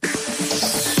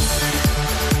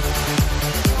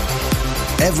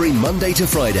Every Monday to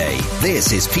Friday,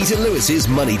 this is Peter Lewis's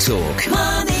Money Talk.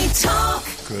 Money Talk.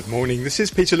 Good morning, this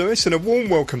is Peter Lewis and a warm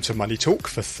welcome to Money Talk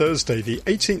for Thursday the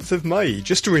 18th of May.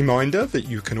 Just a reminder that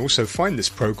you can also find this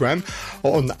programme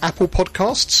on Apple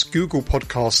Podcasts, Google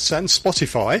Podcasts and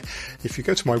Spotify. If you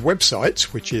go to my website,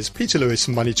 which is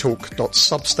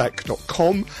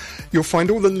peterlewismoneytalk.substack.com, you'll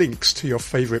find all the links to your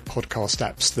favourite podcast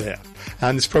apps there.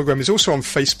 And this programme is also on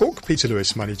Facebook, Peter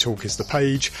Lewis Money Talk is the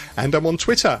page, and I'm on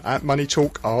Twitter at Money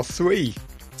Talk R3.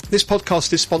 This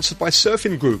podcast is sponsored by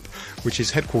Surfin Group, which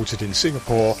is headquartered in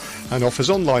Singapore and offers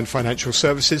online financial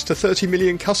services to 30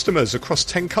 million customers across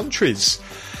 10 countries.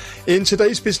 In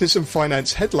today's business and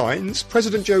finance headlines,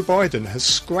 President Joe Biden has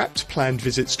scrapped planned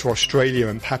visits to Australia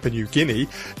and Papua New Guinea,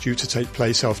 due to take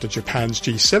place after Japan's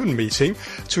G7 meeting,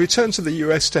 to return to the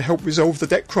US to help resolve the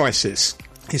debt crisis.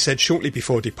 He said shortly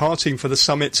before departing for the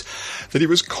summit that he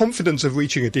was confident of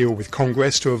reaching a deal with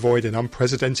Congress to avoid an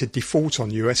unprecedented default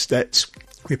on US debt.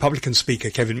 Republican Speaker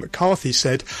Kevin McCarthy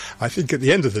said, "I think at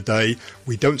the end of the day,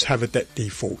 we don't have a debt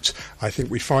default. I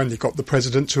think we finally got the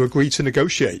president to agree to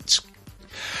negotiate."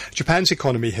 Japan's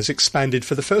economy has expanded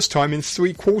for the first time in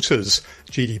 3 quarters.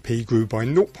 GDP grew by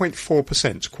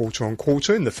 0.4%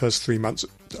 quarter-on-quarter in the first 3 months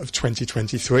of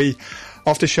 2023,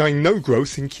 after showing no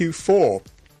growth in Q4.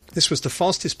 This was the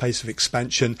fastest pace of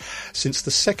expansion since the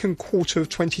second quarter of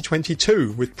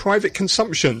 2022, with private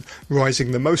consumption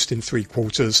rising the most in 3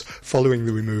 quarters following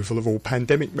the removal of all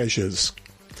pandemic measures.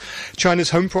 China's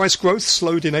home price growth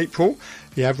slowed in April.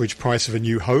 The average price of a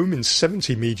new home in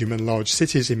 70 medium and large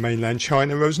cities in mainland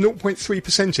China rose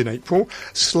 0.3% in April,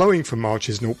 slowing from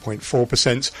March's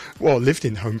 0.4%, while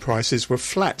lived-in home prices were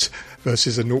flat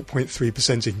versus a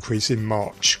 0.3% increase in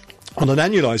March. On an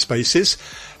annualised basis,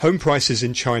 home prices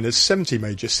in China's 70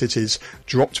 major cities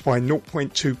dropped by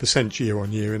 0.2%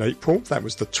 year-on-year in April. That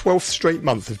was the 12th straight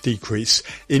month of decrease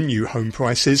in new home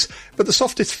prices, but the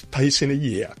softest pace in a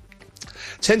year.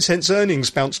 Tencent's earnings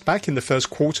bounced back in the first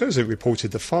quarter as it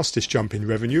reported the fastest jump in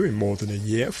revenue in more than a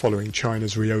year following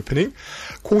China's reopening.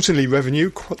 Quarterly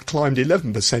revenue climbed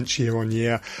 11%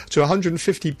 year-on-year to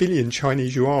 150 billion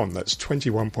Chinese yuan, that's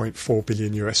 $21.4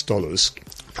 billion US.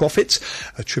 Profits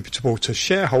attributable to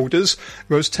shareholders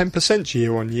rose 10%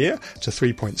 year-on-year to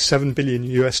 $3.7 billion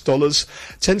US.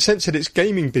 Tencent said its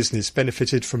gaming business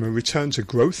benefited from a return to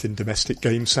growth in domestic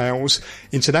game sales.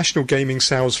 International gaming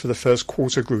sales for the first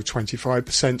quarter grew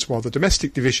 25%, while the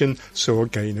domestic division saw a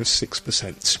gain of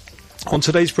 6%. On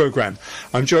today's programme,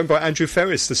 I'm joined by Andrew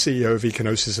Ferris, the CEO of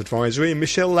Econosis Advisory, and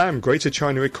Michelle Lam, Greater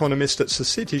China economist at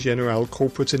Societe Generale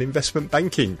Corporate and Investment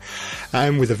Banking.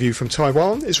 And with a view from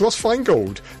Taiwan is Ross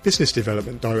Feingold, Business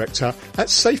Development Director at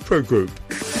SafePro Group.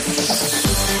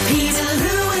 Peter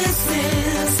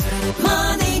Lewis's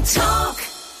Money Talk.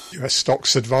 US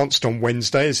stocks advanced on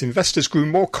Wednesday as investors grew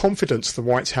more confident the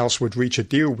White House would reach a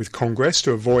deal with Congress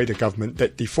to avoid a government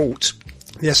debt default.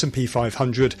 The S&P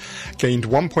 500 gained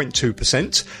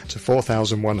 1.2% to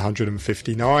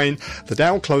 4,159. The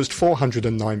Dow closed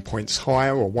 409 points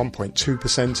higher, or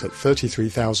 1.2% at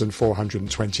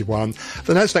 33,421.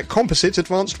 The Nasdaq Composite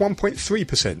advanced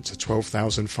 1.3% to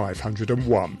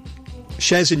 12,501.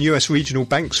 Shares in US regional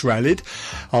banks rallied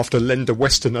after lender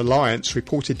Western Alliance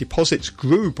reported deposits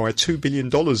grew by $2 billion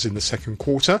in the second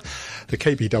quarter. The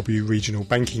KBW Regional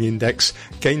Banking Index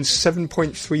gained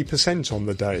 7.3% on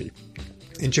the day.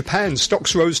 In Japan,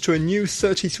 stocks rose to a new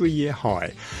 33-year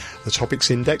high. The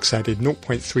Topix Index added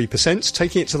 0.3%,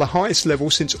 taking it to the highest level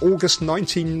since August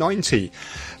 1990.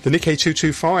 The Nikkei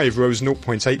 225 rose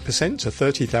 0.8% to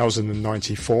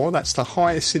 30,094. That's the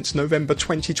highest since November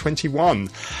 2021.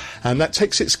 And that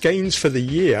takes its gains for the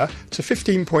year to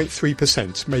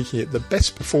 15.3%, making it the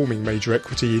best performing major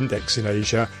equity index in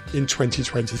Asia in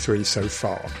 2023 so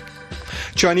far.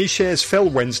 Chinese shares fell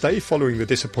Wednesday following the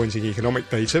disappointing economic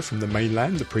data from the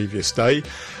mainland the previous day.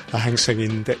 The Hang Seng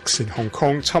Index in Hong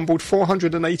Kong tumbled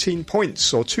 418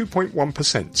 points, or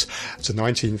 2.1%, to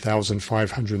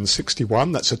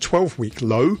 19,561. That's a 12-week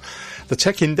low. The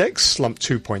Tech Index slumped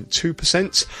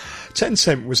 2.2%.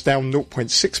 Tencent was down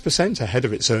 0.6% ahead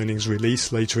of its earnings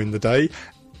release later in the day.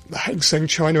 The Hang Seng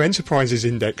China Enterprises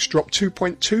Index dropped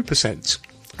 2.2%.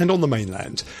 And on the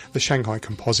mainland, the Shanghai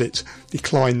Composite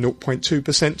declined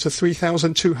 0.2% to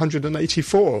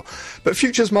 3,284. But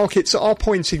futures markets are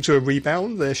pointing to a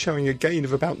rebound. They're showing a gain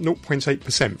of about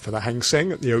 0.8% for the Hang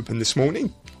Seng at the open this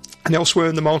morning. And elsewhere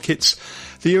in the markets,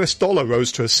 the US dollar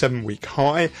rose to a 7-week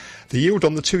high. The yield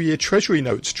on the 2-year Treasury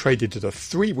notes traded at a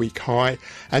 3-week high.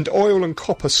 And oil and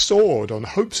copper soared on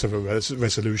hopes of a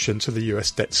resolution to the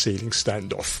US debt ceiling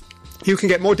standoff. You can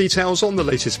get more details on the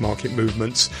latest market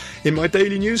movements in my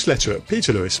daily newsletter at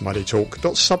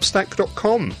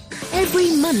peterlewismoneytalk.substack.com.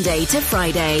 Every Monday to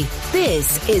Friday,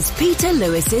 this is Peter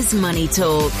Lewis's Money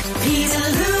Talk. Peter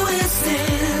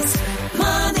Lewis's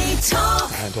Money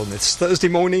Talk. And on this Thursday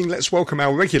morning, let's welcome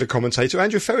our regular commentator,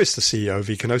 Andrew Ferris, the CEO of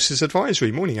Econosis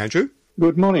Advisory. Morning, Andrew.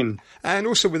 Good morning. And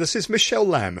also with us is Michelle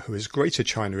Lamb, who is Greater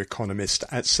China economist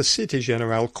at Societe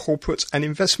Generale Corporate and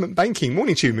Investment Banking.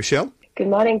 Morning to you, Michelle. Good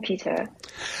morning, Peter.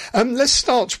 Let's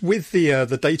start with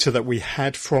the data that we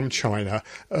had from China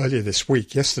earlier this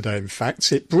week, yesterday in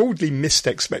fact. It broadly missed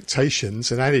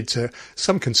expectations and added to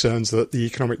some concerns that the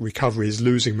economic recovery is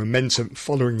losing momentum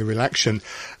following the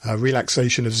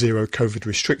relaxation of zero COVID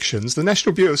restrictions. The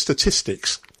National Bureau of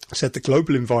Statistics said the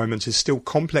global environment is still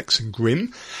complex and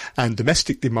grim, and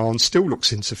domestic demand still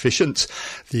looks insufficient.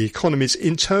 The economy's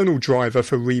internal driver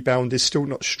for rebound is still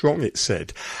not strong, it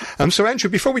said. So, Andrew,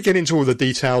 before we get into all the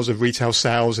details of retail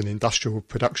sales and industrial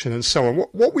production and so on,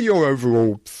 what were your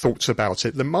overall thoughts about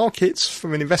it? The markets,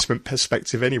 from an investment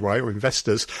perspective anyway, or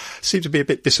investors, seem to be a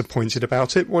bit disappointed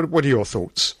about it. What are your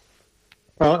thoughts?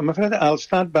 Well, I'm afraid I'll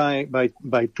start by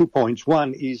 2 points.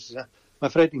 One is, I'm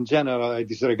afraid in general, I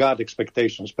disregard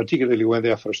expectations, particularly when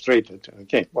they are frustrated.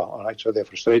 Okay, well, all right, so they're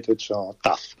frustrated, so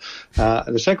tough.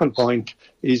 The second point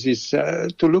is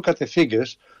to look at the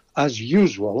figures as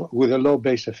usual with a low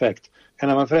base effect.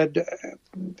 And I'm afraid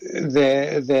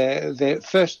the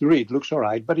first read looks all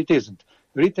right, but it isn't.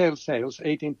 Retail sales,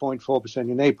 18.4%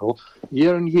 in April,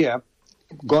 year on year,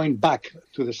 going back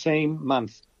to the same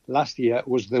month last year,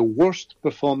 was the worst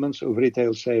performance of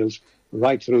retail sales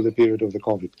right through the period of the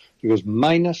COVID. It was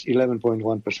minus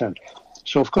 11.1%.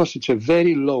 So, of course, it's a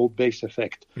very low base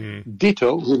effect.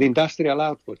 Ditto with industrial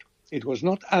output. It was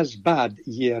not as bad a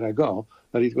year ago,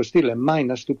 but it was still a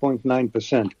minus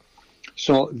 2.9%.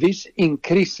 So these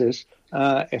increases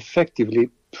are effectively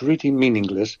pretty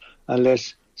meaningless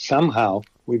unless somehow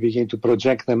we begin to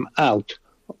project them out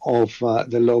of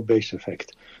the low base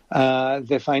effect.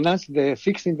 The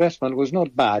fixed investment was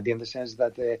not bad in the sense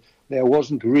that there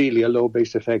wasn't really a low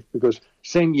base effect because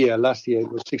same year, last year, it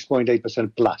was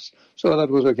 6.8% plus. So that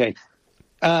was okay.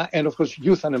 And of course,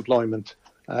 youth unemployment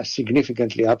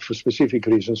significantly up for specific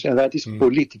reasons, and that is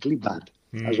politically bad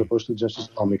as opposed to just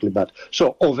economically bad.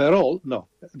 So overall, no,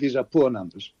 these are poor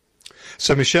numbers.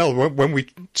 So, Michelle, when we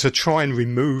to try and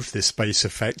remove this base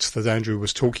effect that Andrew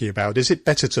was talking about, is it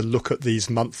better to look at these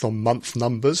month-on-month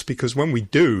numbers? Because when we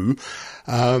do,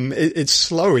 it's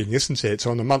slowing, isn't it?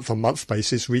 On a month-on-month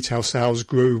basis, retail sales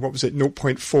grew,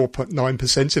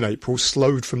 0.49% in April,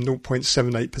 slowed from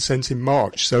 0.78% in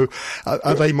March. So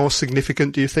are they more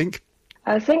significant, do you think?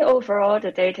 I think overall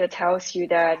the data tells you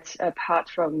that apart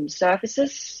from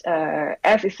services,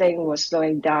 everything was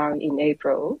slowing down in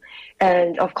April.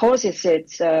 And of course,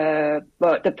 the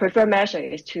preferred measure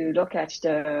is to look at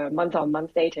the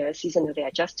month-on-month data, seasonally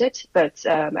adjusted. But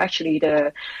actually,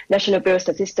 the National Bureau of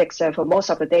Statistics, for most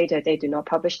of the data, they do not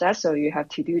publish that. So you have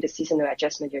to do the seasonal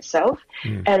adjustment yourself.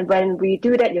 And when we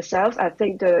do that yourself, I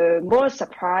think the more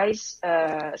surprising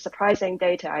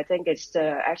data, I think it's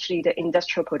actually the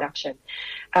industrial production.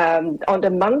 On the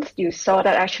month, you saw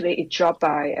that actually it dropped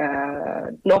by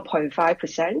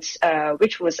 0.5%,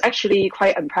 which was actually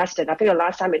quite unprecedented. I think the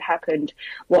last time it happened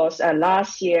was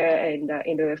last year in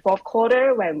the fourth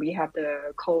quarter when we have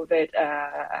the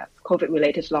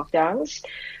COVID-related lockdowns.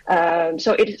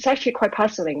 So it's actually quite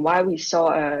puzzling why we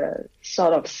saw a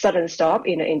sort of sudden stop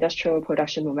in the industrial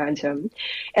production momentum.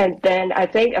 And then I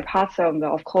think apart from,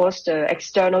 of course, the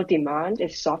external demand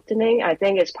is softening, I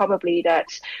think it's probably that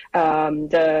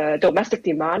the domestic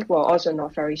demand were also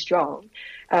not very strong.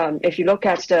 If you look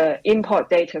at the import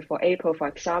data for April, for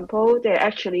example, there are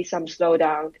actually some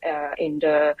slowdown in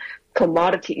the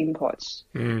commodity imports.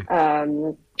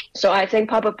 So I think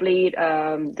probably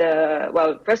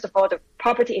first of all, the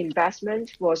property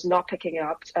investment was not picking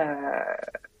up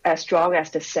as strong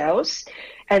as the sales.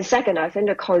 And second, I think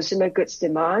the consumer goods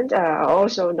demand are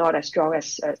also not as strong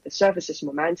as the services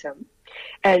momentum.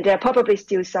 And there are probably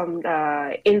still some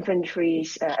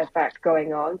inventories effect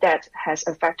going on that has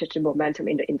affected the momentum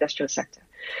in the industrial sector.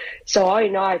 So all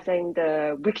in all, I think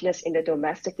the weakness in the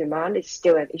domestic demand is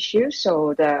still an issue.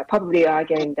 So they're probably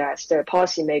arguing that the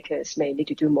policymakers may need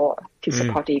to do more to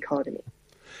support the economy.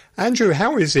 Andrew,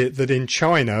 how is it that in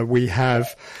China we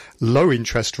have low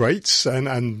interest rates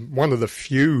and one of the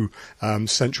few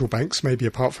central banks, maybe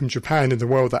apart from Japan in the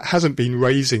world, that hasn't been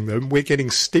raising them? We're getting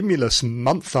stimulus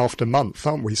month after month,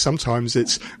 aren't we? Sometimes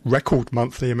it's record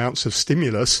monthly amounts of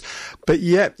stimulus, but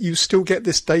yet you still get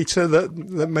this data that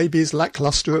maybe is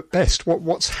lackluster at best.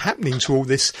 What's happening to all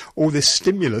this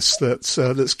stimulus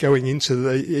that's going into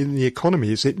the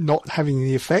economy? Is it not having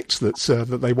the effect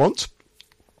that they want?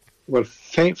 Well,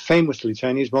 famously,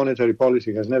 Chinese monetary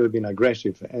policy has never been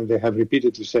aggressive, and they have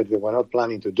repeatedly said they were not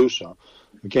planning to do so.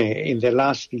 Okay, in the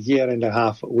last year and a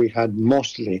half, we had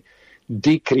mostly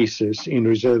decreases in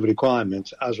reserve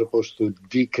requirements as opposed to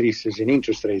decreases in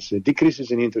interest rates. The decreases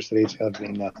in interest rates have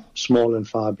been small and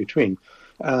far between.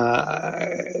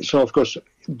 So, of course,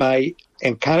 by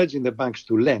encouraging the banks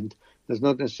to lend, does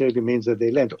not necessarily mean that they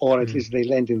lend, or at least they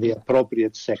lend in the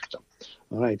appropriate sector,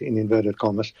 all right, in inverted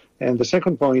commas. And the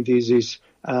second point is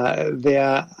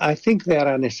I think they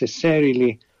are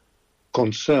unnecessarily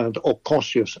concerned or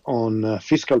cautious on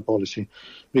fiscal policy,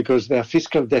 because their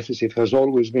fiscal deficit has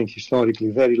always been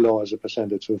historically very low as a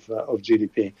percentage of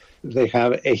GDP. They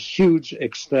have a huge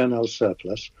external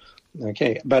surplus,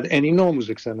 okay, but an enormous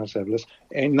external surplus.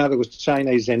 In other words,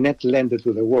 China is a net lender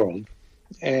to the world,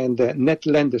 and net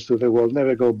lenders to the world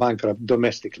never go bankrupt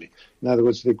domestically. In other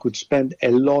words, they could spend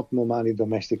a lot more money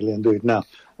domestically and do it now.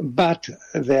 But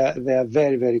they're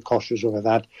very, very cautious over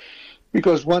that,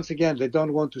 because once again, they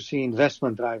don't want to see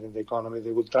investment driving the economy.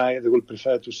 They will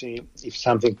prefer to see if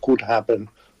something could happen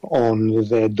on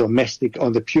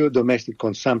the pure domestic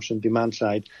consumption demand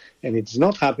side. And it's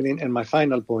not happening. And my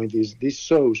final point is this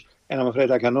shows, and I'm afraid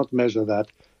I cannot measure that,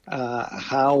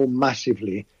 how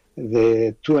massively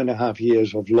the 2.5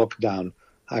 years of lockdown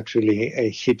actually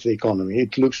hit the economy.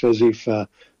 It looks as if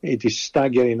it is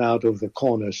staggering out of the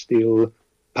corner, still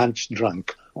punch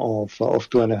drunk of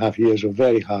 2.5 years of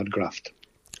very hard graft.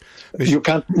 You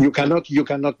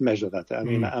cannot measure that. I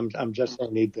mean, I'm just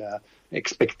saying it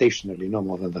expectationally, no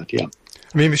more than that. Yeah.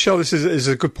 I mean, Michelle, this is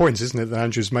a good point, isn't it, that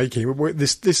Andrew's making?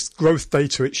 This growth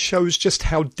data, it shows just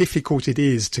how difficult it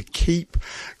is to keep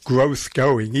growth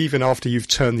going, even after you've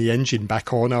turned the engine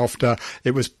back on, after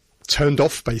it was turned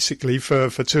off basically for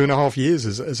 2.5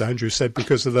 years, as Andrew said,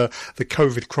 because of the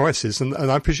COVID crisis. And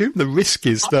I presume the risk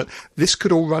is that this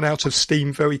could all run out of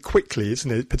steam very quickly, isn't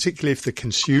it? Particularly if the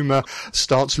consumer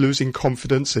starts losing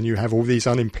confidence and you have all these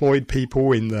unemployed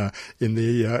people in the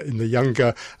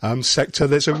younger sector.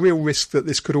 There's a real risk that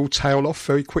this could all tail off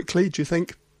very quickly. Do you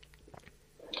think?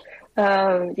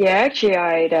 Actually,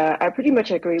 I pretty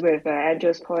much agree with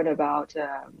Andrew's point about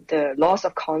the loss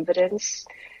of confidence.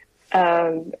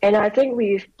 And I think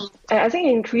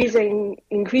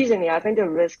increasingly, I think the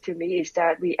risk to me is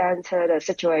that we enter a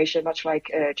situation much like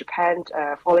Japan,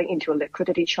 falling into a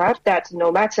liquidity trap, that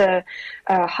no matter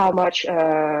how much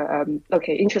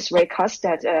interest rate cuts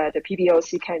that the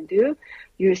PBOC can do,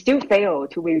 you still fail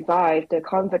to revive the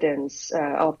confidence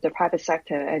of the private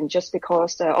sector. And just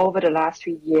because over the last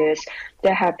 3 years,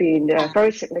 there have been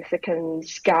very significant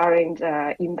scarring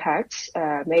impacts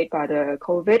made by the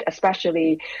COVID,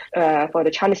 especially for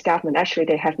the Chinese government. Actually,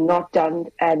 they have not done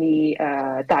any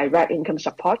direct income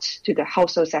support to the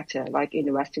household sector like in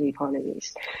the Western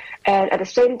economies. And at the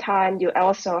same time, you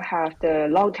also have the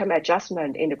long-term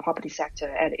adjustment in the property sector.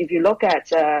 And if you look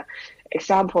at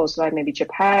examples like maybe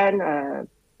Japan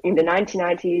in the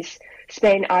 1990s,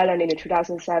 Spain, Ireland in the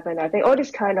 2007, I think all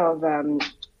this kind of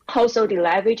household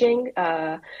deleveraging,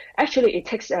 actually it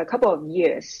takes a couple of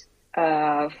years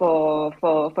for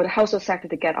the household sector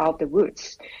to get out of the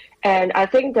woods. And I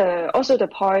think also the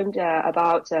point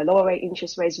about lower rate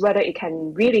interest rates, whether it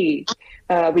can really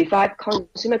revive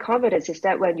consumer confidence, is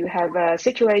that when you have a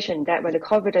situation that when the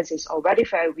confidence is already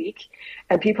very weak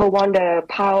and people want to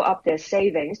pile up their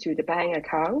savings to the bank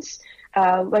accounts,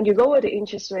 when you lower the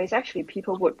interest rates, actually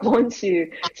people would want to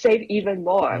save even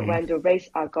more when the rates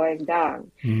are going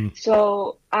down.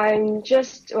 So I'm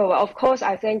just, of course,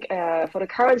 I think for the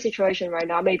current situation right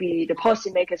now, maybe the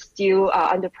policymakers still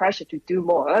are under pressure to do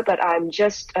more, but I'm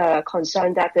just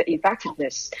concerned that the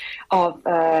effectiveness of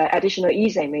additional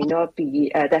easing may not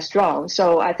be that strong.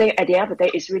 So I think at the end of the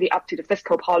day, it's really up to the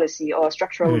fiscal policy or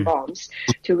structural reforms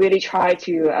to really try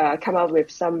to come up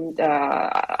with some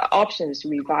options to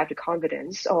revive the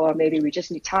confidence, or maybe we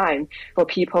just need time for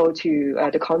people to,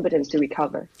 the confidence to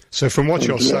recover. So from what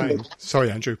you're saying,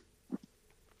 sorry, Andrew.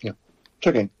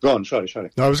 Okay, go on. Sorry.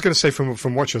 No, I was going to say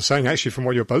from what you're saying, actually from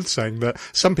what you're both saying, that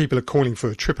some people are calling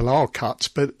for a RRR cut,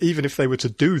 but even if they were to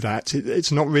do that,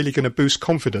 it's not really going to boost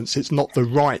confidence. It's not the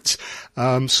right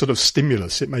sort of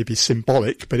stimulus. It may be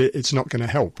symbolic, but it's not going to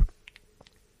help.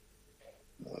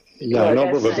 Yeah,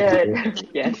 no problem.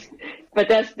 Yes, but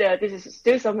this is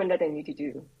still something that they need to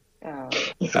do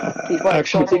before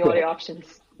exhausting all the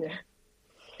options. Yeah.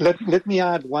 Let me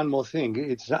add one more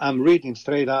thing. I'm reading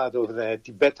straight out of the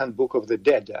Tibetan Book of the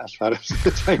Dead as far as the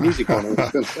Chinese economy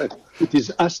is concerned. It is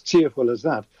as cheerful as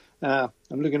that. I'm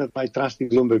looking at my trusty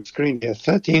Bloomberg screen here.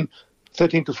 13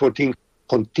 to 14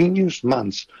 continuous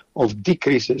months of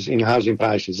decreases in housing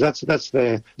prices. That's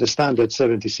the standard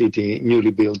 70-city newly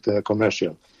built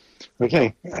commercial.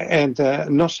 Okay, and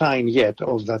no sign yet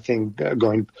of that thing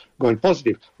going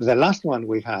positive. The last one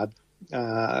we had,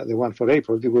 the one for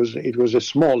April, it was a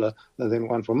smaller than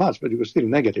one for March, but it was still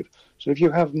negative. So if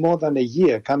you have more than a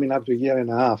year, coming up to a year and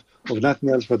a half, of nothing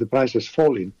else but the prices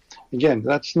falling, again,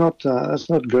 that's not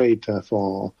great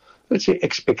for, let's say,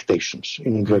 expectations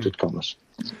in inverted commas.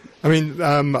 I mean,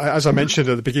 as I mentioned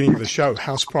at the beginning of the show,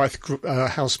 house price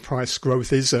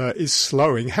growth is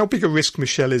slowing. How big a risk,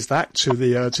 Michelle, is that to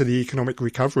the economic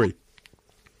recovery?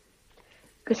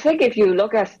 I think if you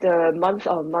look at the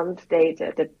month-on-month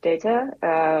data,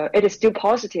 it is still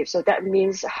positive. So that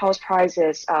means house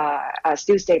prices are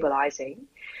still stabilizing.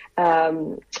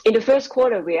 In the first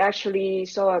quarter, we actually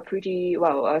saw a pretty,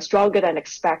 stronger than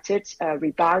expected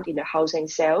rebound in the housing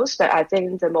sales. But I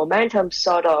think the momentum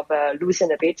sort of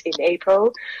loosened a bit in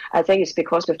April. I think it's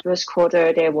because the first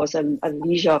quarter there was a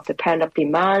unleash of the pent-up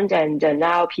demand, and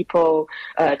now people,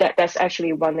 that's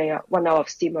actually one out of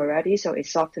steam already, so it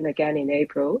softened again in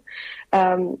April.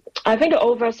 I think the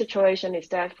overall situation is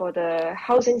that for the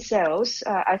housing sales,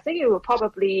 I think it will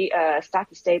probably start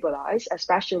to stabilize,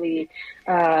 especially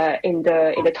in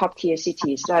the top tier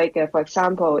cities, like for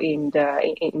example in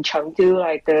Chengdu,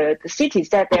 like the cities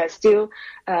that there are still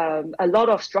a lot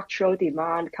of structural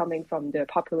demand coming from the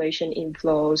population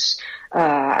inflows.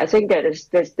 I think that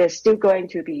there's still going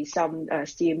to be some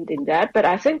steam in that, but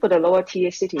I think for the lower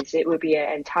tier cities it will be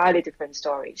an entirely different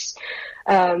stories.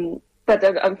 But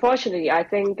unfortunately, I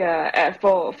think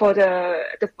for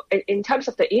in terms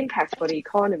of the impact for the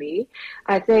economy,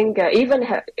 I think even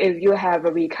if you have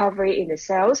a recovery in the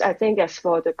sales, I think as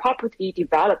for the property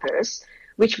developers,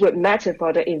 which would matter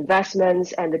for the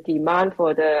investments and the demand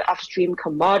for the upstream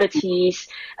commodities,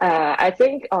 I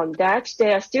think on that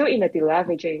they are still in a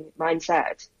deleveraging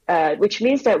mindset. Which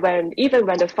means that even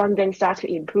when the funding starts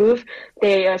to improve,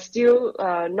 they are still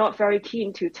not very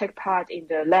keen to take part in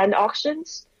the land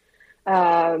auctions.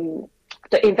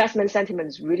 The investment sentiment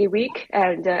is really weak,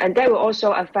 and that will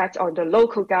also affect on the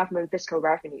local government fiscal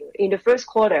revenue. In the first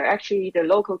quarter, actually, the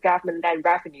local government land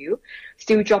revenue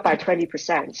still dropped by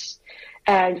 20%.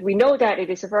 And we know that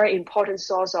it is a very important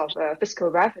source of fiscal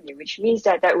revenue, which means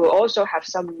that will also have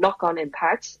some knock-on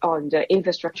impacts on the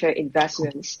infrastructure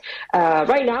investments.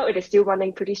 Right now, it is still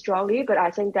running pretty strongly, but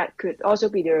I think that could also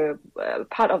be the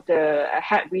part of the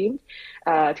headwind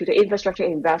to the infrastructure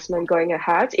investment going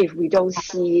ahead if we don't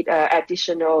see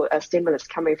additional stimulus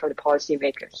coming from the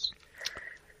policymakers.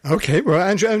 Okay, well,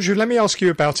 Andrew, let me ask you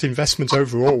about investment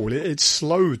overall. It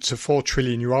slowed to 4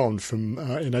 trillion yuan from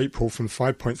in April from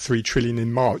 5.3 trillion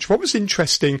in March. What was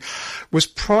interesting was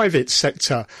private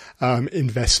sector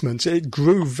investment. It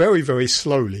grew very, very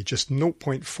slowly, just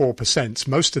 0.4%.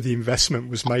 Most of the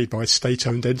investment was made by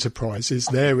state-owned enterprises.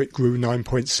 There it grew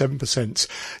 9.7%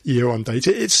 year on date.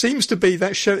 It seems to be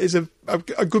that is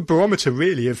a good barometer,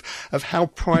 really, of how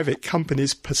private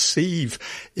companies perceive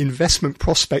investment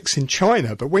prospects in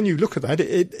China. But when you look at that,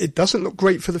 it doesn't look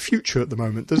great for the future at the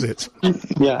moment, does it?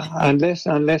 Yeah, unless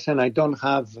and I don't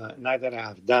have, neither I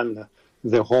have done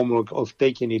the homework of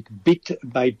taking it bit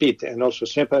by bit and also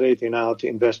separating out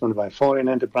investment by foreign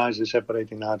enterprises,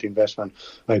 separating out investment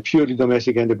by purely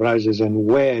domestic enterprises and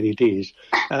where it is.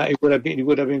 It would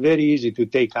have been very easy to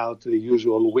take out the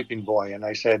usual whipping boy. And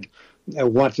I said,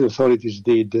 what the authorities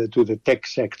did to the tech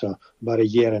sector about a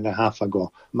year and a half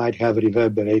ago might have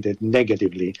reverberated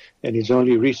negatively. And it's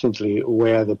only recently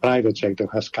where the private sector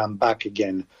has come back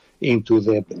again into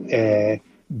the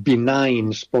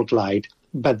benign spotlight.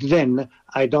 But then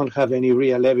I don't have any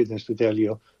real evidence to tell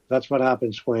you. That's what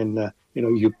happens when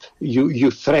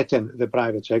you threaten the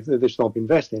private sector. They stop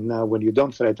investing. Now, when you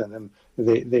don't threaten them,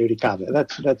 they recover.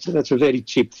 That's a very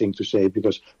cheap thing to say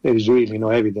because there is really no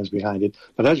evidence behind it.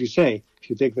 But as you say, if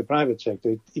you take the private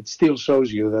sector, it still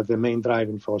shows you that the main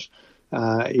driving force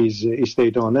is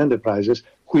state-owned enterprises,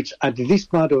 which at this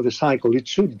part of the cycle it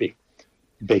should be,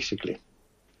 basically.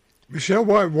 Michelle,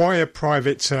 why are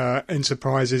private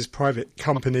enterprises, private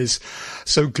companies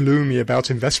so gloomy about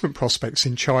investment prospects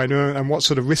in China, and what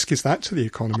sort of risk is that to the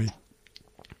economy?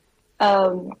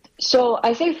 So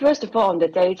I think first of all on the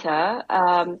data,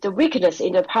 the weakness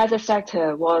in the private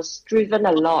sector was driven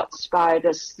a lot by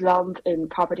the slump in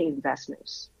property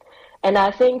investments. And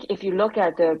I think if you look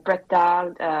at the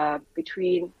breakdown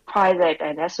between private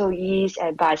and SOEs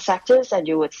and by sectors, and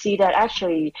you would see that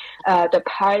actually the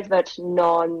private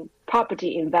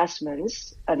non-property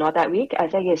investments are not that weak. I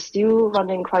think it's still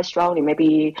running quite strongly,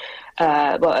 maybe,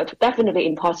 definitely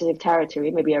in positive territory,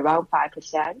 maybe around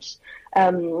 5%.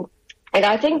 And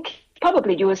I think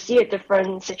probably you will see a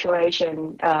different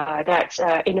situation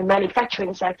that in the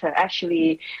manufacturing sector,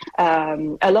 actually,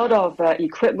 a lot of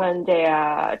equipment,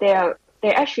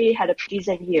 they actually had a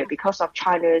decent year because of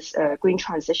China's green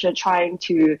transition, trying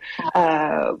to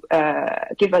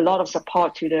give a lot of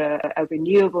support to the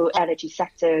renewable energy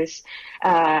sectors,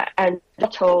 and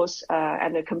metals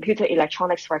and the computer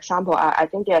electronics, for example. I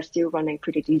think they are still running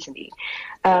pretty decently.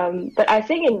 But I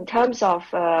think in terms of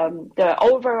the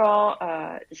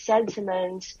overall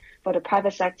sentiment for the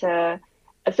private sector,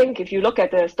 I think if you look at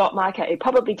the stock market, it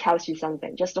probably tells you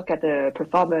something. Just look at the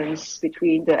performance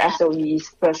between the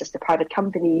SOEs versus the private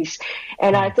companies.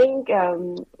 And I think,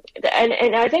 and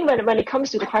I think when it comes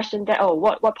to the question that,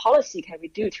 what policy can we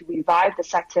do to revive the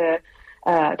sector,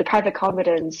 the private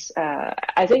confidence,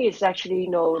 I think it's actually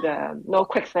no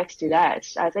quick fix to that.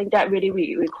 I think that really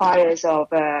requires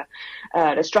of the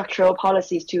structural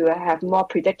policies to have more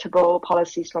predictable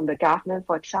policies from the government,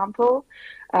 for example.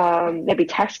 Maybe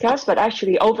tax cuts, but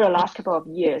actually over the last couple of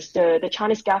years, the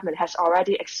Chinese government has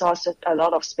already exhausted a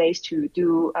lot of space to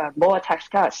do more tax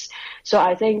cuts. So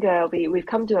I think we've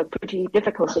come to a pretty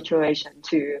difficult situation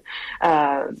to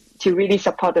really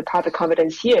support the private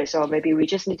confidence here. So maybe we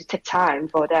just need to take time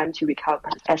for them to recover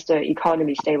as the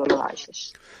economy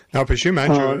stabilizes. Now, I presume,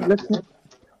 Andrew.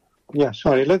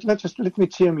 Let me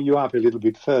tear you up a little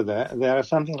bit further. There are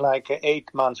something like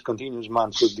 8 months, continuous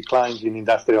months with declines in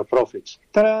industrial profits.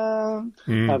 Ta-da!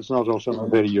 That's not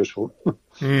very useful.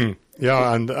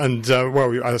 Yeah, and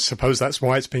well, I suppose that's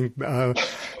why it's being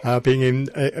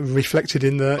reflected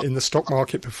in the stock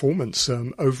market performance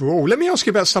overall. Let me ask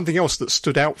you about something else that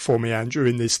stood out for me, Andrew,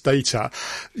 in this data: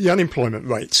 the unemployment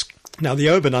rates. Now, the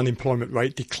urban unemployment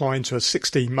rate declined to a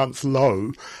 16-month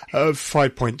low of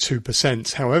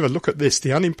 5.2%. However, look at this.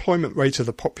 The unemployment rate of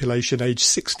the population aged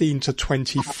 16 to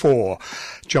 24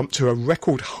 jumped to a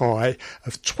record high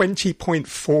of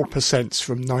 20.4%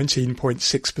 from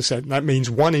 19.6%. That means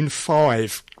 1 in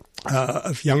 5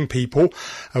 of young people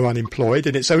are unemployed,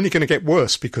 and it's only going to get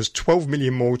worse because 12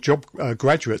 million more job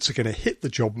graduates are going to hit the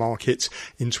job market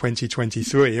in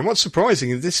 2023. And what's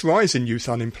surprising is this rise in youth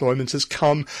unemployment has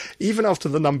come even after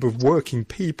the number of working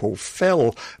people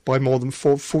fell by more than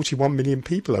 41 million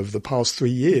people over the past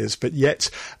 3 years, but yet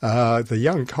the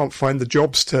young can't find the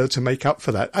jobs to make up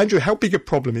for that. Andrew, how big a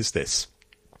problem is this?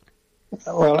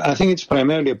 Well, I think it's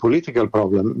primarily a political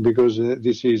problem because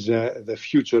this is the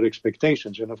future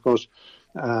expectations. And of course,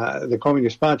 the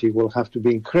Communist Party will have to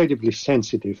be incredibly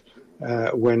sensitive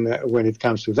when it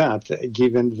comes to that,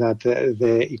 given that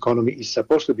the economy is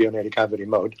supposed to be on a recovery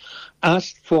mode.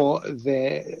 As for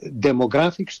the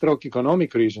demographic stroke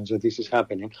economic reasons that this is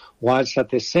happening, whilst at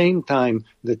the same time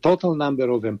the total number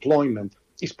of employment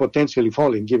is potentially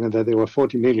falling, given that there were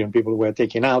 40 million people who were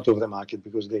taken out of the market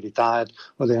because they retired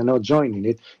or they are not joining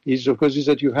it, is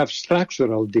that you have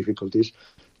structural difficulties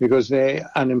because the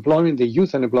unemployment, the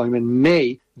youth unemployment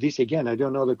may, this again, I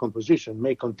don't know the composition,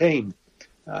 may contain,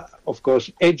 of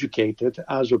course, educated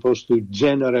as opposed to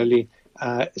generally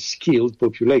skilled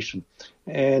population.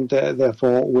 And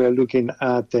therefore, we're looking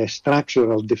at a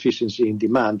structural deficiency in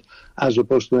demand as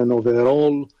opposed to an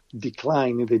overall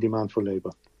decline in the demand for labor.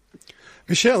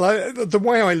 Michelle, the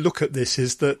way I look at this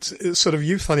is that sort of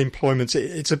youth unemployment,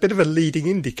 it's a bit of a leading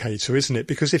indicator, isn't it?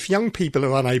 Because if young people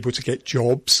are unable to get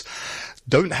jobs,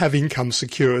 don't have income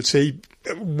security,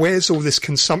 where's all this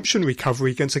consumption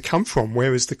recovery going to come from?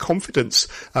 Where is the confidence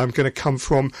going to come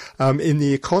from in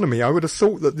the economy? I would have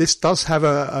thought that this does have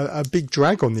a big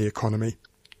drag on the economy.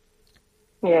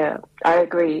 Yeah, I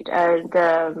agree. And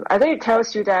I think it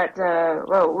tells you that,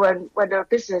 when the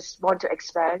business want to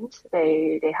expand,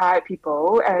 they hire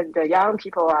people, and the young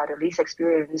people are the least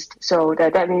experienced. So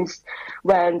that means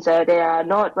when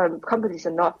companies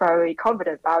are not very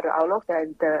confident about the outlook,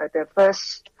 then the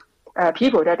first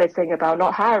people that they think about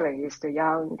not hiring is the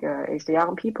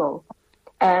young people.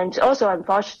 And also,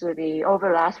 unfortunately, over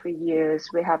the last 3 years,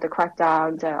 we have the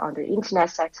crackdown on the internet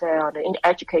sector, on the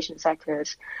education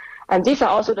sectors. And these are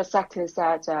also the sectors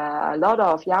that a lot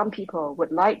of young people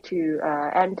would like to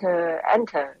enter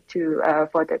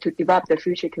to develop their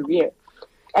future career.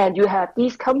 And you have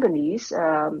these companies.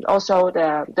 Also,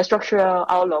 the structural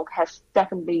outlook has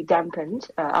definitely dampened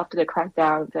after the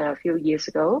crackdown a few years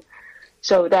ago.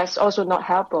 So that's also not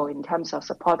helpful in terms of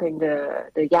supporting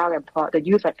the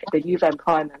youth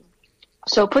employment.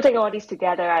 So putting all these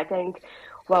together, I think,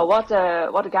 well, what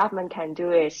the government can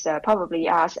do is probably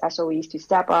ask SOEs to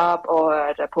step up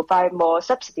or provide more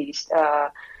subsidies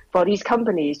for these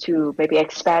companies to maybe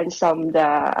expand some of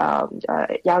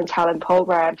the young talent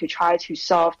program to try to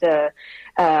solve the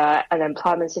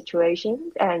unemployment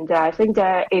situation. And I think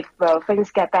that if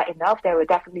things get bad enough, there will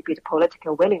definitely be the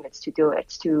political willingness to do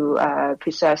it, to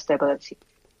preserve stability.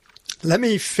 Let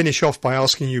me finish off by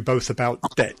asking you both about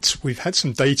debt. We've had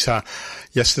some data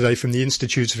yesterday from the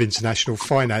Institute of International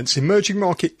Finance. Emerging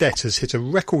market debt has hit a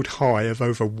record high of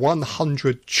over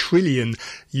 $100 trillion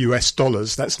US.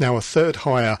 That's now a third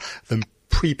higher than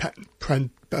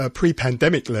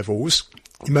pre-pandemic levels.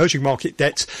 Emerging market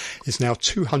debt is now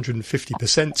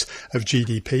 250% of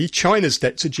GDP. China's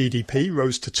debt to GDP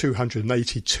rose to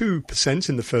 282%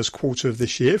 in the first quarter of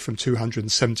this year from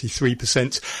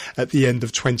 273% at the end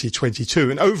of 2022.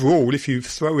 And overall, if you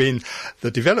throw in the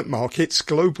developed markets,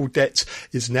 global debt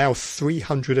is now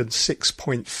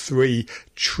 $306.3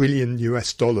 trillion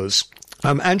US.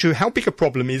 Andrew, how big a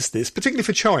problem is this, particularly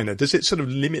for China? Does it sort of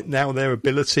limit now their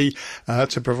ability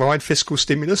to provide fiscal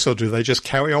stimulus, or do they just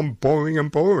carry on borrowing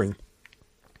and borrowing?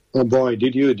 Oh boy,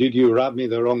 did you rub me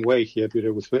the wrong way here,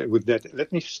 Peter, with that?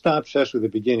 Let me start first with the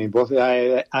beginning. Both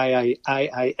the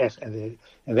IIF and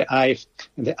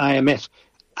the IMF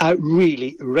are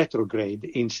really retrograde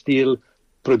in still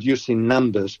producing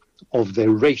numbers of the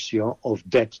ratio of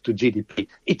debt to GDP.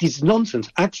 It is nonsense.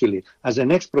 Actually, as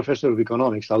an ex-professor of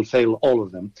economics, I'll fail all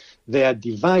of them. They are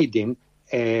dividing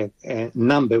a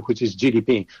number which is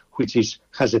GDP, which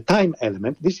has a time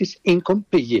element. This is income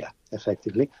per year,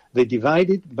 effectively. They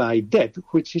divide it by debt,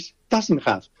 which doesn't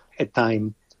have a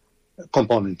time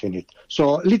component in it.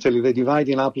 So literally, they're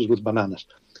dividing apples with bananas.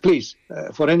 Please,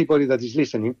 for anybody that is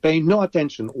listening, pay no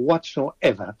attention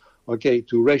whatsoever,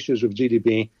 to ratios of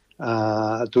GDP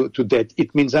to debt.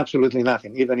 It means absolutely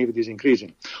nothing, even if it is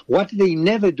increasing. What they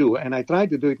never do, and I try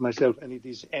to do it myself, and it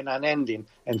is an unending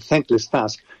and thankless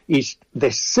task, is the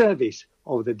service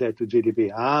of the debt to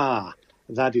GDP.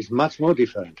 That is much more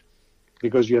different,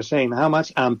 because you're saying how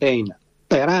much I'm paying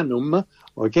per annum,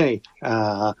 or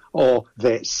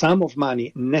the sum of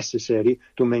money necessary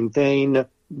to maintain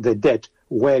the debt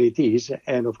where it is,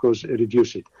 and of course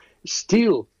reduce it.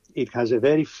 Still, it has a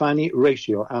very funny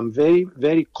ratio. I'm very,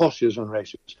 very cautious on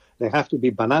ratios. They have to be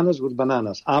bananas with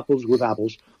bananas, apples with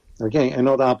apples, and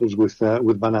not apples with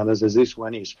bananas, as this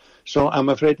one is. So I'm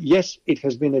afraid, yes, it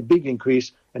has been a big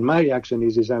increase, and my reaction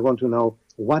is I want to know,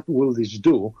 what will this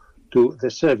do to the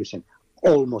servicing?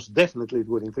 Almost definitely it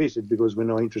will increase it, because we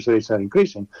know interest rates are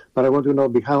increasing, but I want to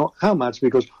know how much,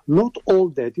 because not all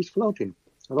debt is floating.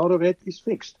 A lot of it is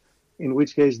fixed, in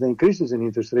which case the increases in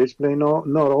interest rates play no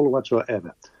role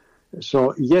whatsoever.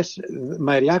 So, yes,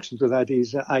 my reaction to that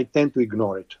is I tend to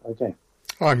ignore it. Okay.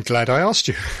 I'm glad I asked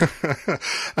you.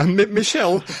 And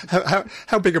Michelle,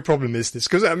 how big a problem is this?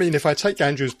 Because, I mean, if I take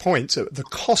Andrew's point, the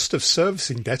cost of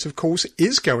servicing debt, of course,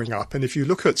 is going up. And if you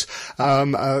look at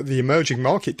the emerging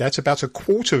market debt, about a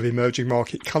quarter of emerging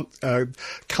market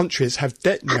countries have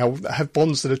debt now, have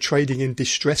bonds that are trading in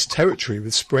distressed territory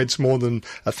with spreads more than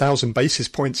 1,000 basis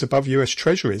points above US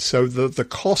Treasuries. So the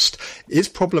cost is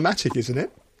problematic, isn't it?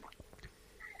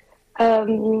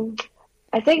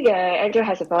 I think Andrew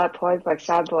has a valid point. For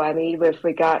example, I mean, with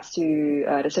regards to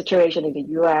the situation in the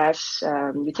U.S.,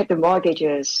 you take the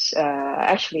mortgages. There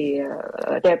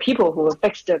are people who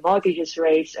fixed the mortgages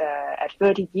rates at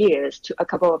 30 years to a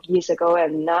couple of years ago,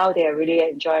 and now they are really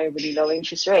enjoying really low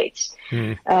interest rates.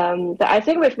 But I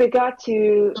think with regard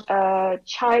to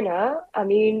China, I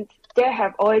mean, there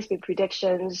have always been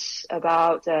predictions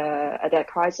about a debt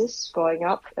crisis going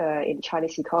up in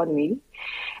Chinese economy.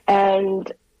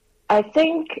 And I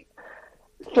think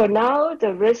for now,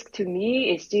 the risk to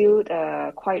me is still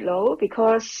quite low,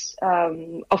 because,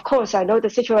 of course, I know the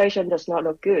situation does not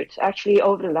look good. Actually,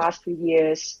 over the last few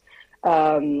years,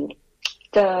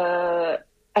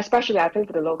 especially I think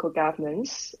for the local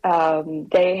governments,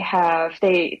 they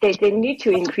need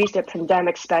to increase their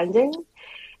pandemic spending.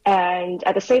 And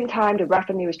at the same time, the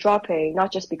revenue is dropping,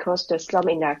 not just because the slump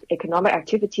in economic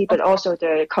activity, but also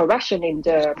the correction in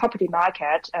the property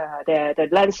market. The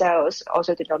land sales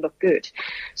also did not look good.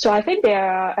 So I think they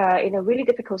are in a really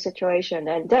difficult situation,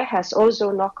 and that has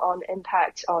also knock-on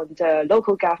impact on the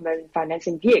local government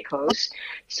financing vehicles.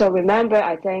 So remember,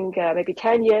 I think maybe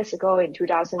 10 years ago in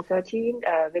 2013,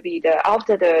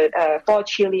 after the 4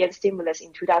 trillion stimulus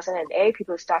in 2008,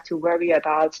 people start to worry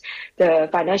about the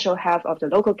financial health of the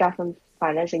local government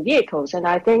financing vehicles. And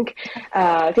I think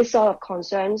this sort of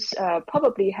concerns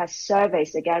probably has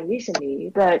surfaced again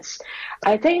recently. But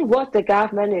I think what the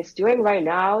government is doing right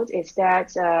now is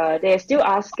that they're still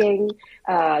asking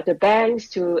the banks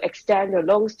to extend the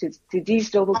loans to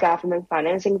these local government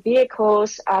financing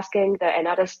vehicles, asking the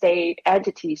another state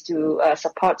entities to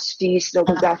support these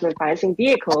local government financing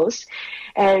vehicles.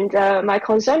 And my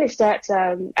concern is that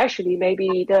actually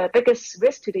maybe the biggest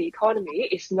risk to the economy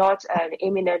is not an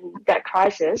imminent debt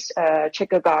crisis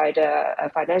triggered by the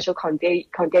financial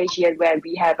contagion when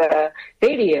we have a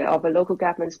failure of a local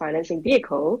government's financing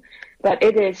vehicle, but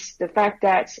it is the fact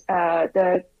that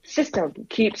the system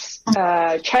keeps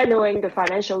channeling the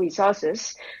financial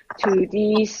resources to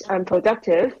these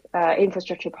unproductive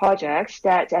infrastructure projects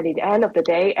that at the end of the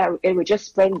day, it will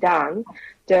just bring down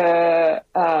the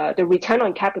return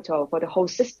on capital for the whole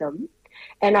system.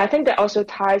 And I think that also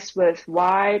ties with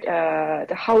why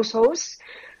the households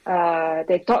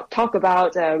they talk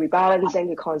about rebalancing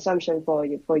the consumption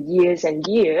for years and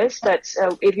years. But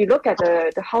if you look at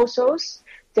the households,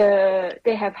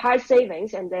 they have high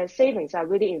savings, and their savings are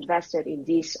really invested in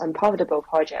these unprofitable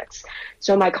projects.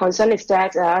 So my concern is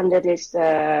that under this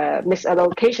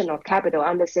misallocation of capital,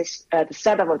 under this the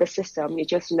setup of the system, it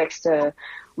just makes the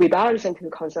rebalancing to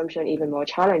consumption even more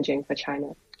challenging for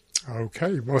China.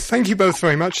 Okay, well, thank you both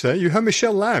very much there. You heard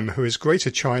Michelle Lam, who is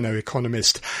Greater China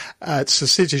economist at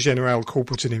Societe Generale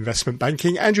Corporate and Investment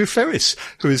Banking, Andrew Ferris,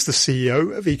 who is the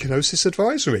CEO of Econosis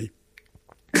Advisory.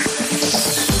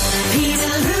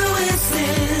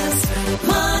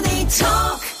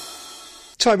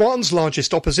 Taiwan's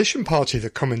largest opposition party,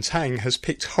 the Kuomintang, has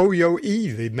picked Hou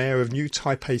You-yi, the mayor of New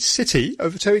Taipei City,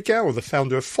 over Terry Gou, the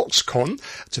founder of Foxconn,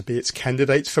 to be its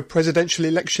candidate for presidential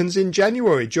elections in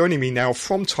January. Joining me now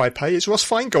from Taipei is Ross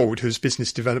Feingold, who's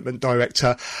Business Development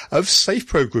Director of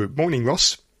SafePro Group. Morning,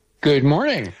 Ross. Good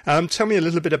morning. Tell me a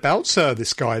little bit about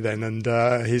this guy then, and all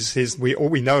I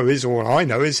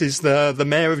know is he's the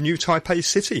mayor of New Taipei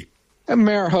City.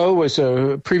 Mayor Hou was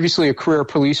previously a career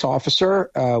police officer.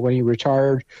 When he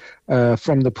retired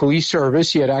from the police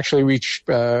service, he had actually reached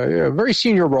very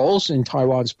senior roles in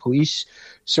Taiwan's police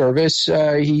service.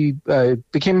 He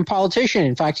became a politician.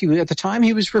 In fact, at the time,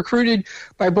 he was recruited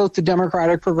by both the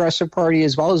Democratic Progressive Party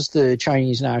as well as the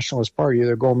Chinese Nationalist Party,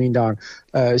 the Kuomintang.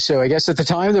 So I guess at the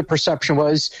time, the perception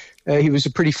was he was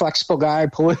a pretty flexible guy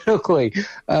politically,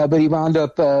 but he wound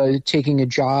up taking a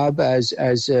job as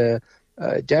a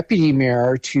deputy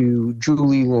mayor to Zhu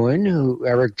Lilun,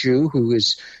 Eric Zhu, who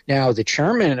is now the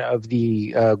chairman of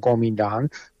the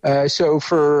Kuomintang. So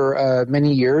for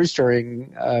many years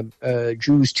during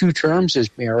Zhu's 2 terms as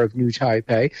mayor of New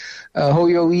Taipei, Hou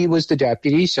You-yi was the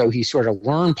deputy, so he sort of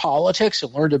learned politics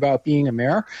and learned about being a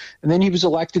mayor. And then he was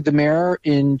elected the mayor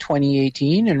in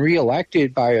 2018 and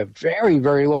reelected by a very,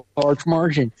 very large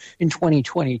margin in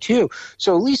 2022.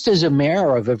 So at least as a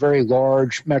mayor of a very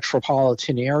large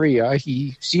metropolitan area,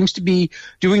 he seems to be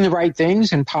doing the right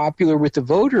things and popular with the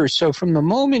voters. So from the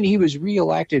moment he was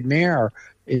reelected mayor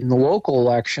in the local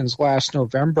elections last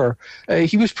November,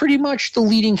 he was pretty much the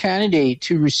leading candidate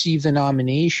to receive the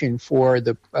nomination for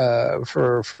the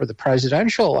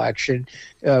presidential election,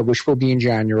 which will be in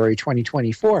January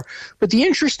 2024. But the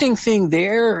interesting thing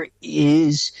there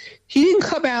is he didn't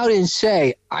come out and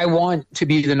say, I want to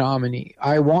be the nominee.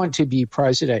 I want to be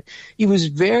president. He was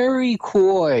very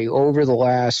coy over the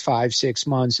last 5-6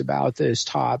 months about this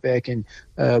topic and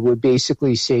would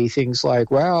basically say things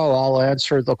like, well, I'll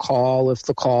answer the call if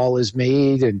the call is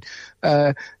made. And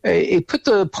it put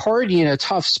the party in a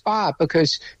tough spot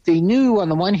because they knew on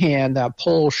the one hand that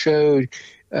poll showed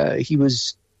he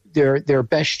was their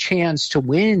best chance to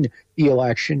win the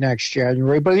election next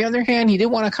January. But on the other hand, he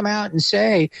didn't want to come out and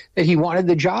say that he wanted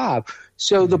the job.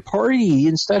 So the party,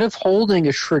 instead of holding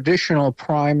a traditional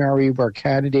primary where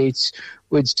candidates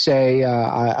would say,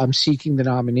 I'm seeking the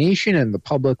nomination and the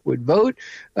public would vote,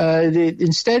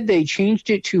 instead they changed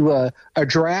it to a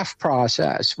draft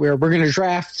process where we're going to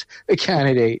draft a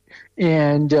candidate.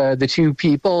 And the 2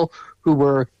 people who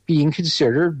were being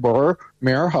considered were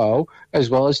Mayor Hou as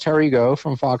well as Terry Gou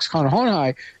from Foxconn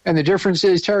Honhai. And the difference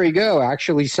is Terry Gou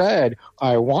actually said,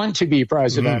 I want to be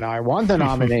president. I want the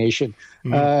nomination.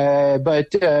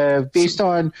 But based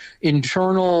on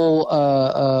internal,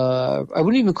 I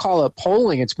wouldn't even call it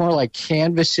polling. It's more like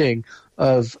canvassing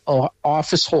of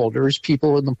office holders,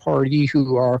 people in the party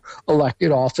who are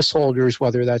elected office holders,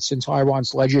 whether that's in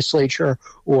Taiwan's legislature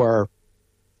or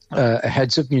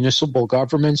heads of municipal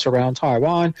governments around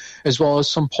Taiwan, as well as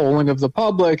some polling of the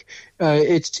public.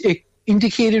 It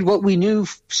indicated what we knew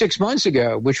 6 months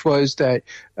ago, which was that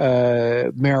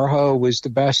Mayor Hou was the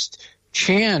best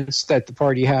chance that the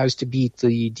party has to beat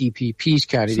the DPP's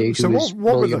candidate, who is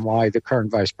William Lai, the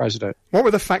current vice president. What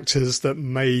were the factors that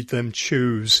made them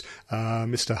choose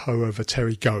Mr. Ho over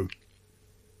Terry Gou?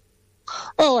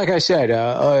 Well, like I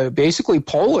said, basically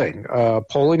polling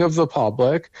of the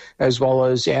public, as well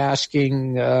as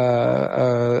asking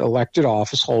elected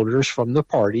office holders from the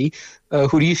party,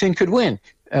 who do you think could win?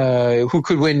 Who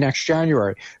could win next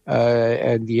January?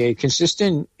 And the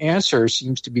consistent answer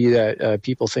seems to be that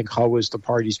people think Ho is the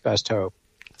party's best hope.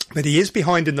 But he is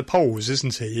behind in the polls,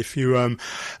 isn't he? If you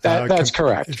that's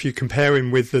correct. If you compare him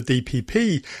with the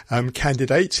DPP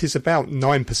candidates, he's about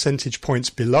 9 percentage points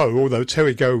below, although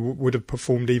Terry Gou would have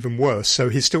performed even worse. So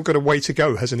he's still got a way to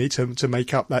go, hasn't he, to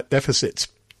make up that deficit?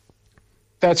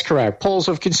 That's correct. Polls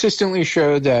have consistently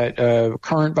showed that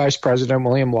current Vice President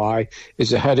William Lai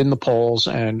is ahead in the polls,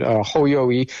 and Ho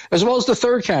Yo-i, as well as the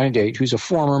third candidate, who's a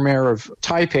former mayor of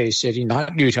Taipei City,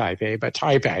 not New Taipei, but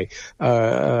Taipei,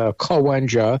 Ko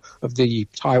Wen-je of the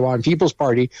Taiwan People's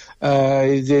Party,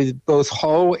 both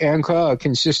Ho and Ko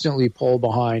consistently poll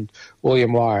behind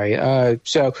William Lai.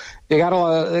 So they got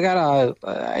a.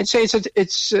 I'd say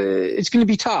it's going to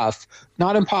be tough,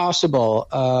 not impossible,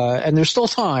 and there's still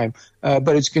time,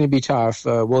 but it's going to be tough.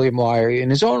 William Lai, in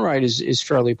his own right, is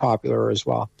fairly popular as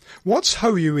well. What's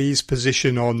Ho Yo-i's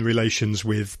position on relations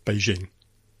with Beijing?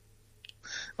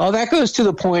 Well, that goes to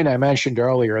the point I mentioned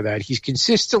earlier, that he's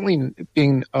consistently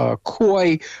being a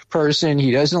coy person.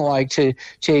 He doesn't like to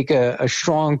take a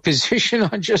strong position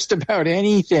on just about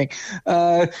anything.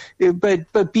 But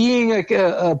being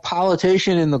a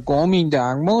politician in the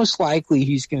Kuomintang, most likely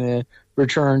he's going to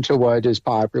return to what is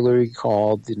popularly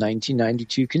called the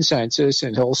 1992 consensus,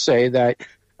 and he'll say that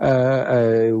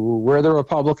we're the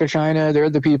Republic of China, they're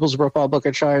the People's Republic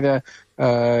of China.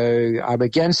 I'm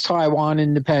against Taiwan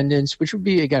independence, which would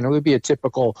be, again, it would be a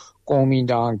typical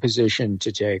Kuomintang position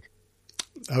to take.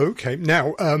 Okay.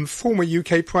 Now, former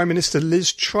UK Prime Minister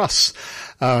Liz Truss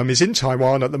is in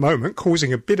Taiwan at the moment,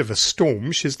 causing a bit of a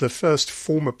storm. She's the first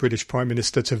former British Prime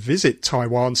Minister to visit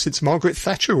Taiwan since Margaret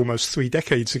Thatcher almost 3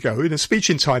 decades ago. In a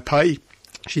speech in Taipei,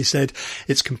 she said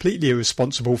it's completely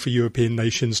irresponsible for European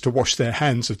nations to wash their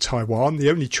hands of Taiwan. The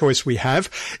only choice we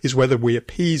have is whether we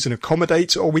appease and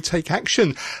accommodate or we take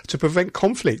action to prevent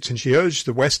conflict. And she urged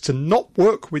the West to not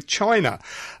work with China.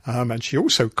 And she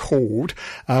also called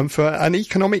for an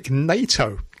economic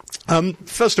NATO.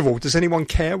 First of all, does anyone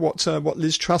care what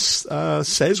Liz Truss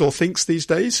says or thinks these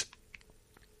days?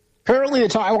 Apparently the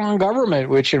Taiwan government,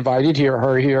 which invited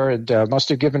her here, and must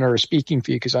have given her a speaking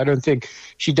fee, because I don't think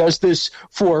she does this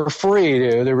for free.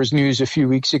 There was news a few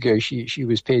weeks ago she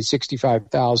was paid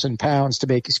 £65,000 to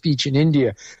make a speech in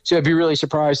India. So I'd be really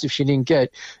surprised if she didn't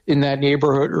get in that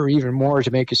neighborhood or even more to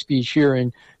make a speech here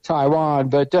in Taiwan.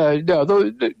 But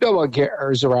no one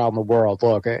cares around the world.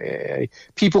 Look,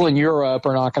 people in Europe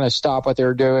are not going to stop what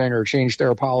they're doing or change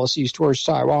their policies towards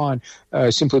Taiwan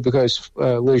simply because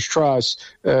Liz Truss,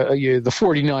 the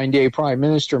 49-day prime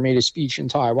minister, made a speech in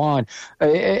Taiwan.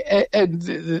 And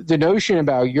the notion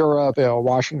about Europe,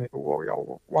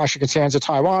 Washington's hands of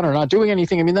Taiwan are not doing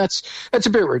anything, I mean, that's a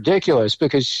bit ridiculous,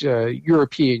 because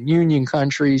European Union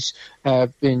countries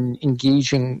have been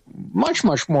engaging much,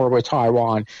 much more with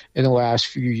Taiwan in the last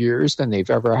few years than they've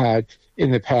ever had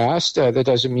in the past. That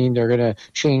doesn't mean they're going to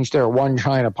change their one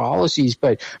China policies,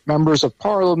 but members of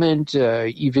parliament,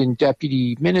 even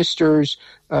deputy ministers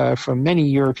from many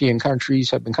European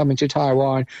countries have been coming to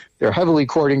Taiwan. They're heavily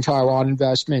courting Taiwan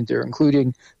investment. They're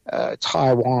including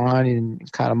Taiwan in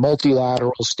kind of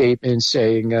multilateral statements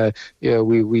saying,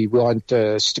 we want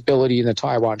stability in the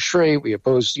Taiwan Strait. We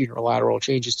oppose unilateral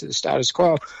changes to the status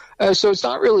quo. So it's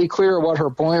not really clear what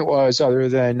her point was, other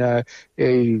than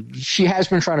she has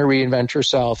been trying to reinvent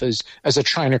herself as a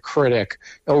China critic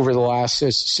over the last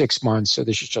 6 months. So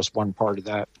this is just one part of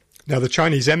that. Now, the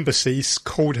Chinese embassy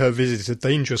called her visit a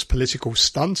dangerous political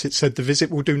stunt. It said the visit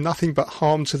will do nothing but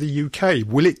harm to the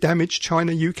UK. Will it damage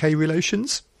China-UK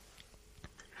relations?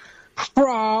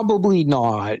 Probably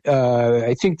not.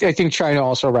 I think China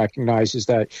also recognizes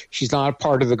that she's not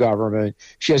part of the government.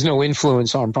 She has no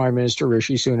influence on Prime Minister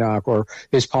Rishi Sunak or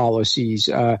his policies.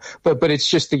 But it's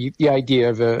just the idea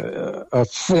of a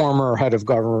former head of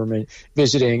government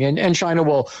visiting, and China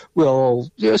will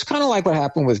it's kind of like what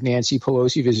happened with Nancy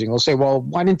Pelosi visiting. We'll say, well,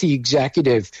 why didn't the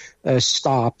executive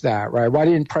stop that, right? Why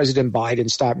didn't President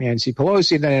Biden stop Nancy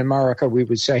Pelosi? And then in America, we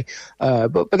would say,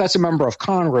 but that's a member of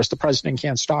Congress. The president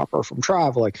can't stop her from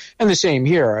traveling. And the same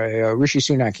here. Rishi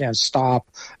Sunak can't stop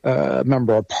a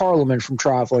member of parliament from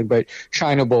traveling, but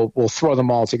China will throw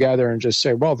them all together and just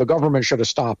say, well, the government should have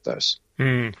stopped this.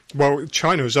 Well,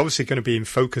 China is obviously going to be in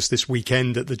focus this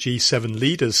weekend at the G7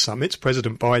 Leaders Summit.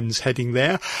 President Biden's heading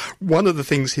there. One of the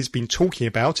things he's been talking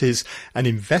about is an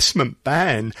investment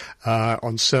ban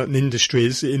on certain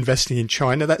industries investing in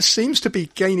China. That seems to be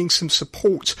gaining some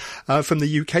support from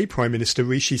the UK Prime Minister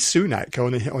Rishi Sunak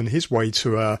on his way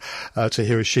to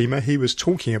Hiroshima. He was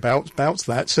talking about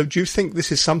that. So do you think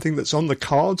this is something that's on the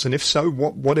cards? And if so,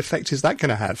 what effect is that going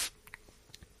to have?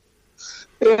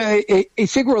 I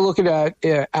think we're looking at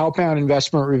outbound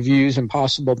investment reviews and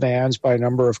possible bans by a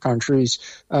number of countries.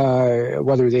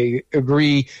 Whether they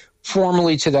agree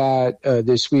formally to that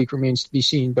this week remains to be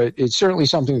seen, but it's certainly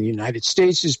something the United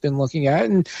States has been looking at.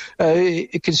 And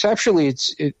conceptually,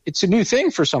 it's a new thing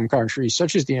for some countries,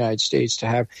 such as the United States, to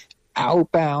have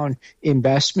outbound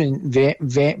investment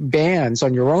bans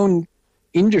on your own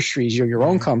industries, your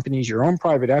own companies, your own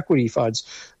private equity funds,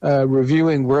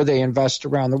 reviewing where they invest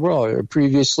around the world.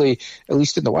 Previously, at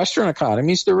least in the Western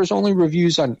economies, there was only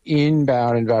reviews on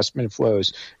inbound investment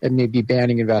flows and maybe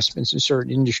banning investments in certain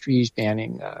industries,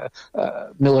 banning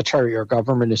military or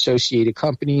government-associated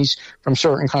companies from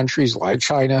certain countries like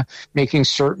China, making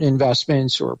certain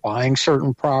investments or buying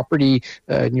certain property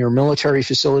near military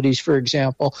facilities, for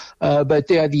example. But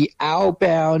the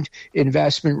outbound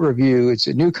investment review, it's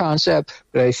a new concept.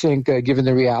 But I think given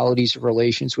the realities of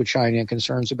relations with China and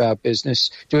concerns about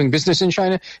doing business in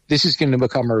China, this is going to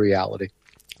become a reality.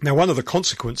 Now, one of the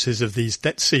consequences of these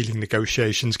debt ceiling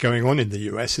negotiations going on in the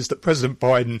US is that President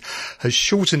Biden has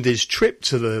shortened his trip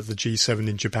to the G7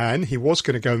 in Japan. He was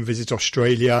going to go and visit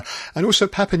Australia and also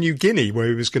Papua New Guinea, where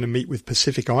he was going to meet with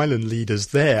Pacific Island leaders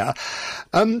there.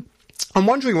 I'm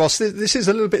wondering, Ross, this is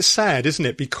a little bit sad, isn't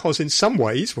it? Because in some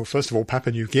ways, well, first of all,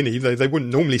 Papua New Guinea, they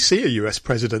wouldn't normally see a US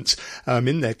president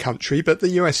in their country, but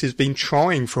the US has been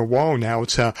trying for a while now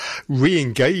to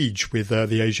re-engage with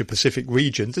the Asia-Pacific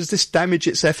region. Does this damage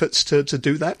its efforts to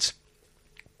do that?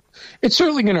 It's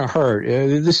certainly going to hurt.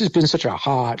 This has been such a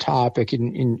hot topic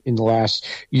in the last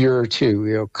year or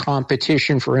two.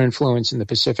 Competition for influence in the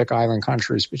Pacific Island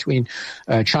countries between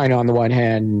China on the one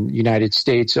hand, United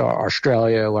States,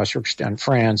 Australia, lesser extent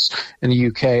France, and the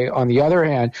UK on the other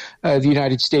hand. The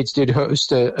United States did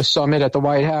host a summit at the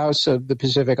White House of the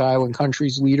Pacific Island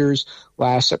countries' leaders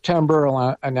last September,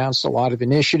 announced a lot of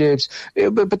initiatives.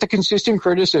 But the consistent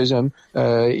criticism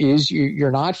is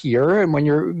you're not here, and when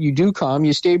you do come,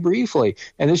 you stay briefly.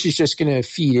 And this is just going to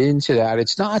feed into that.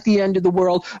 It's not the end of the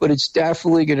world, but it's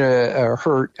definitely going to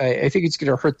hurt. I think it's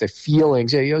going to hurt the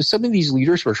feelings. Some of these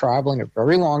leaders were traveling a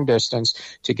very long distance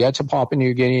to get to Papua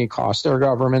New Guinea. It cost their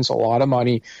governments a lot of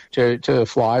money to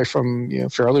fly from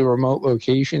fairly remote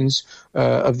locations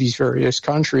of these various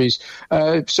countries.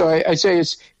 So I'd say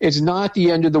it's not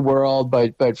the end of the world,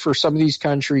 but for some of these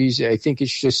countries, I think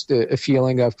it's just a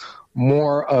feeling of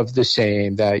more of the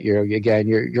same, that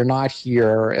you're not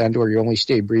here and or you only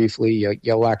stay briefly.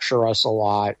 You lecture us a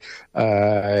lot.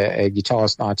 You tell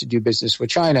us not to do business with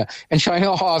China, and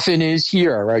China often is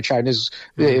here, right? China's,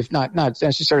 if not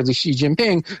necessarily Xi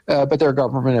Jinping, but their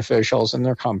government officials and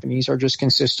their companies are just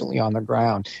consistently on the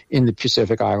ground in the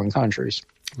Pacific Island countries.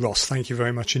 Ross, thank you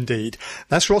very much indeed.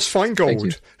 That's Ross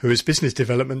Feingold, who is Business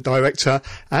Development Director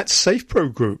at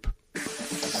SafePro Group.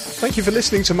 Thank you for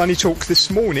listening to Money Talk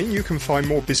this morning. You can find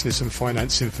more business and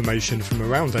finance information from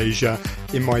around Asia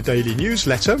in my daily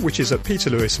newsletter, which is at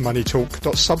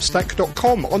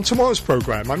peterlewismoneytalk.substack.com. On tomorrow's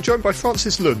programme, I'm joined by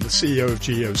Francis Lund, the CEO of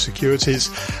Geo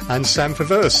Securities, and Sam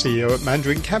Favre, CEO at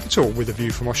Mandarin Capital. With a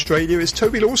view from Australia is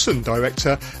Toby Lawson,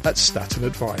 Director at Staten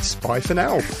Advice. Bye for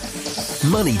now.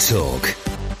 Money Talk